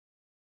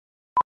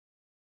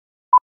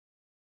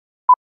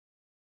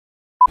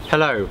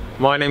Hello,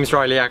 my name is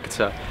Riley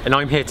Agata and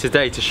I'm here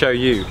today to show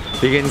you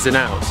the ins and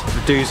outs,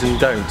 the do's and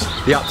don'ts,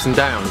 the ups and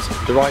downs,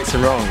 the rights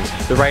and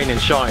wrongs, the rain and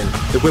shine,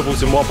 the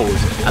wibbles and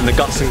wobbles and the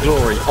guts and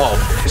glory of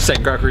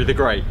St. Gregory the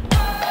Great.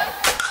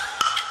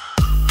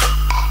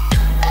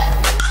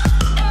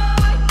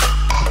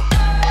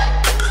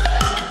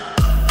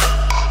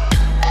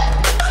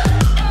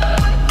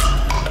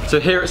 So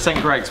here at St.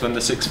 Greg's, when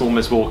the sixth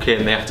formers walk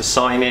in, they have to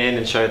sign in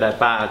and show their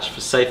badge for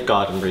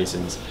safeguarding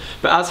reasons.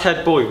 But as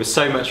head boy with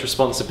so much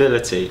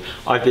responsibility,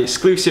 I have the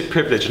exclusive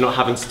privilege of not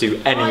having to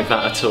do any of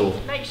that at all.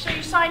 Make sure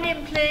you sign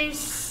in,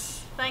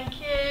 please.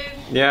 Thank you.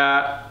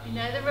 Yeah. You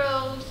know the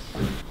rules.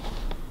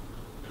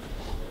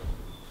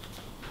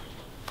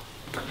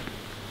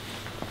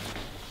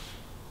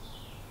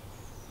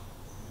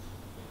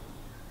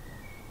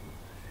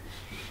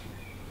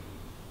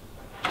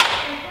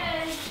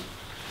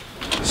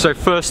 So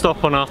first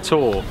stop on our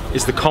tour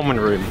is the common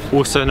room,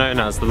 also known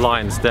as the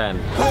Lion's Den.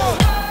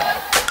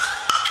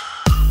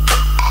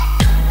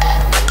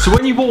 So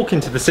when you walk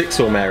into the sixth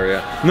form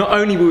area, not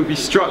only will you be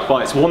struck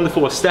by its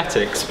wonderful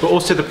aesthetics, but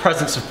also the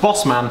presence of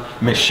boss man,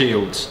 Miss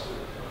Shields.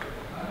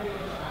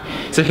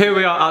 So here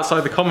we are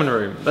outside the common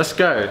room. Let's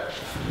go.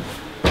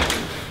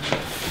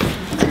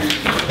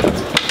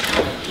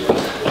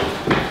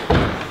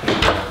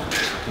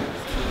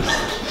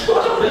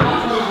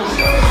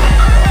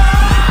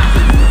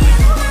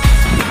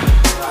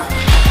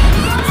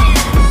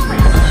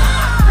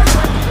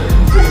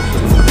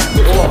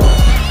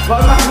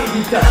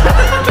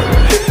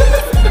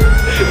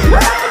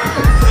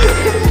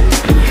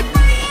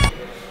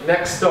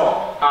 Next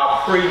stop,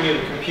 our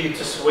premium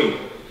computer suite,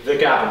 the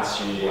Gavin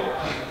Studio.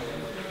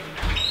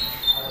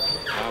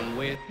 Come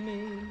with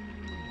me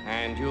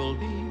and you'll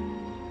be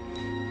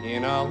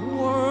in a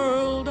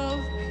world of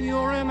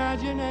pure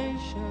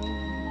imagination.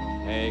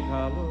 Take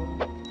a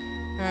look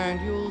and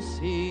you'll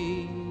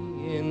see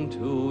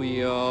into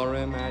your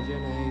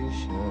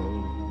imagination.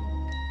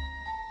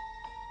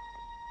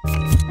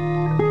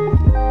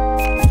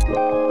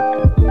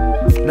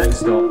 Next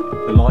stop,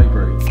 the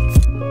library.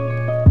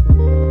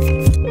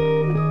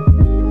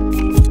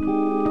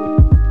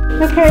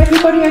 Okay,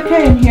 everybody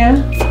okay in here?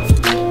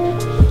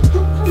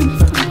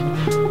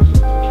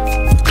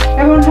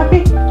 Everyone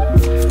happy?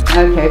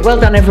 Okay, well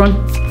done everyone.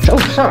 Oh,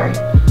 sorry.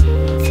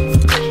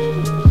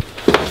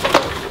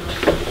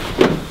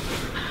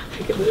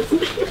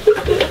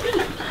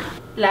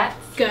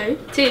 Let's go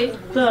to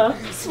the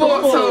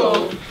Sports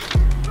Hall.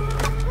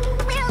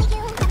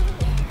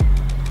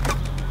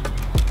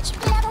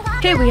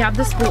 Here we have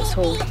the sports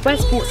hall, where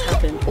sports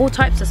happen, all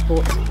types of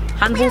sports.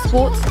 Handball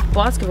sports,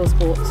 basketball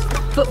sports,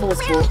 football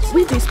sports.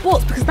 We do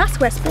sports because that's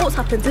where sports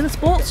happens, in the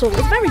sports hall.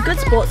 It's very good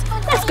sports.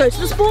 Let's go to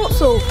the sports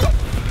hall.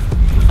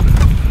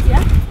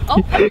 Yeah?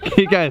 Oh.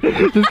 Keep going,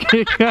 just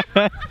keep going.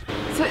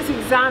 So it's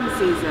exam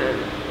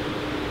season,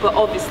 but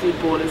obviously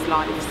ball is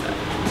live, so.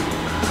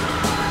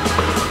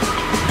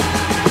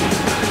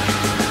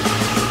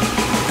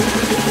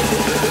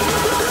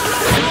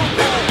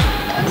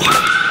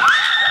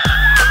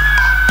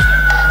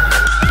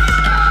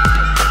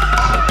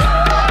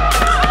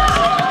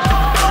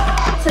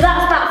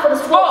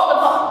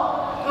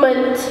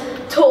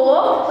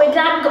 Tour. My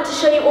dad got to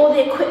show you all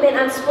the equipment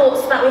and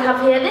sports that we have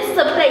here. This is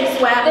a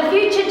place where the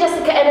future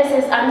Jessica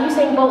Ennis's and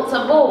Usain Bolts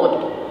are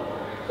born.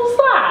 What's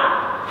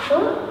that?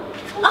 Huh?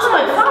 That's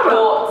my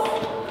parrot.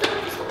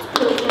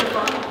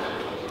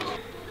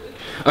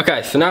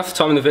 Okay, so now for the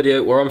time in the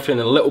video where I'm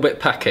feeling a little bit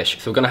peckish,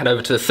 so we're going to head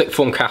over to the sixth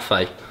form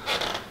cafe.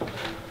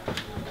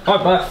 Hi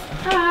Beth.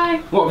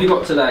 Hi. What have you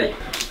got today?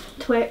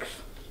 Twix.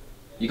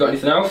 You got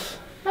anything else?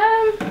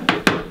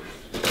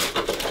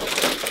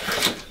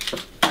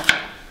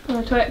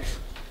 Twix.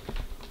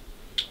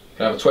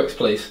 Can I have a Twix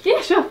please?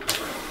 Yeah, sure.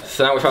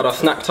 So now we've had our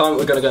snack time,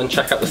 we're going to go and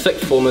check out the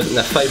sixth formers in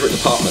their favourite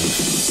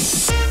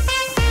departments.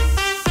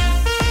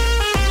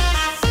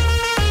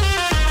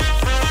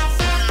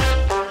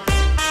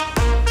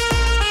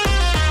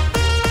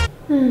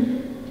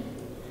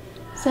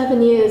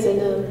 7 years and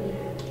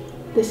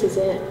this is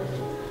it.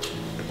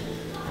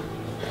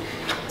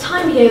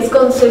 Time here has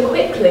gone so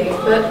quickly,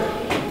 but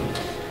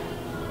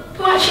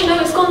well, actually no,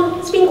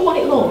 it's been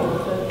quite long.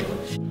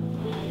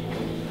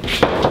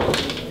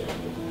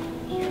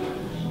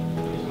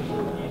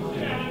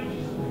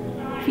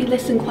 If you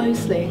listen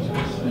closely,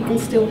 you can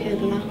still hear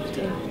the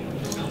laughter.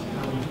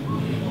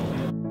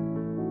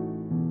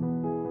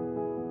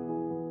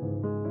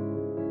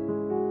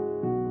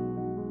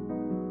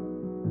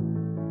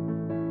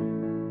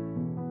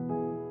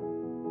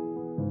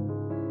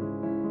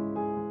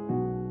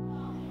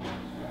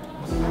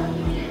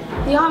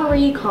 The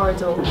RE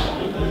corridor,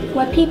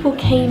 where people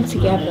came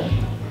together.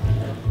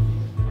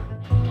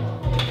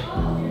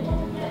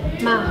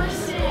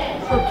 Maths,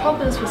 where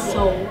problems were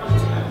solved.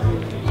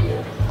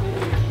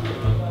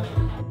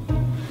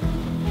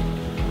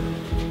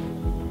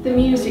 The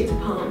music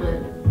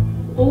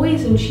department,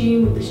 always in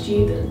tune with the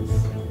students.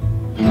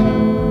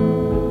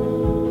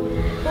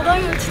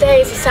 Although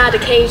today is a sad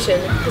occasion,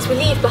 as we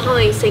leave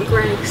behind St.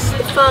 Greg's,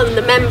 the fun,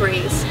 the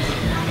memories,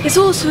 It's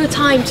also a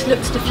time to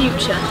look to the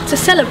future, to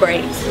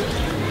celebrate.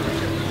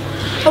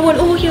 I want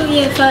all your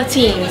Year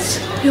 13s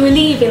who are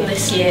leaving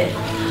this year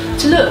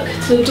to look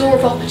to the door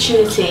of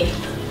opportunity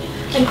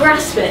and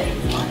grasp it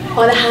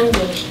by the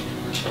handle.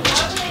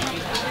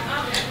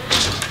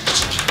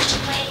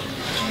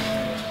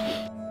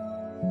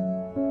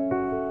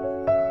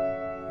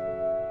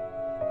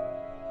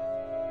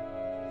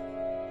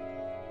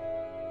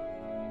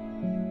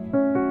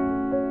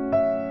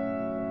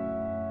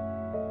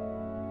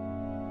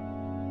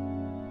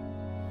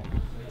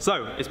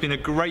 So, it's been a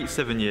great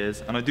 7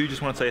 years, and I do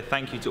just want to say a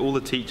thank you to all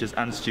the teachers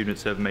and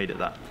students who have made it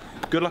that.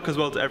 Good luck as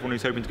well to everyone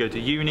who's hoping to go to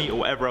uni or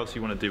whatever else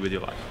you want to do with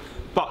your life.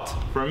 But,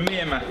 from me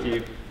and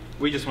Matthew,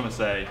 we just want to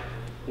say...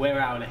 we're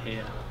out of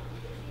here.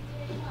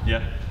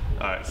 Yeah?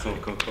 Alright, so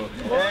cool.